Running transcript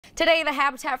Today, the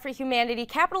Habitat for Humanity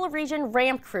Capital Region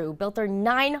ramp crew built their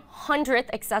 900th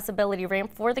accessibility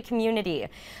ramp for the community.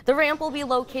 The ramp will be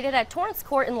located at Torrance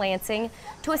Court in Lansing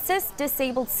to assist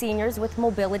disabled seniors with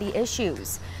mobility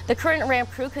issues. The current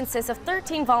ramp crew consists of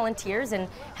 13 volunteers and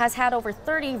has had over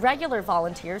 30 regular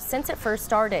volunteers since it first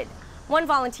started. One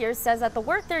volunteer says that the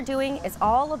work they're doing is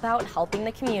all about helping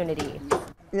the community.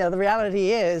 You know, the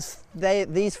reality is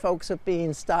these folks are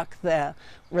being stuck there,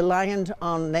 reliant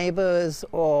on neighbors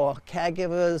or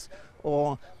caregivers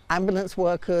or ambulance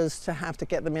workers to have to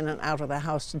get them in and out of the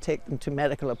house to take them to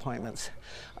medical appointments.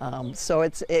 So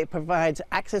it provides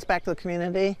access back to the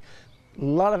community, a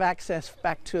lot of access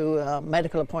back to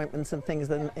medical appointments and things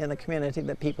in the community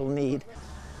that people need.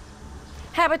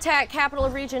 Habitat Capital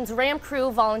Region's ramp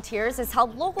crew volunteers has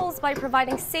helped locals by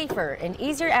providing safer and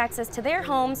easier access to their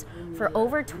homes for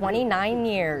over 29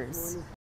 years.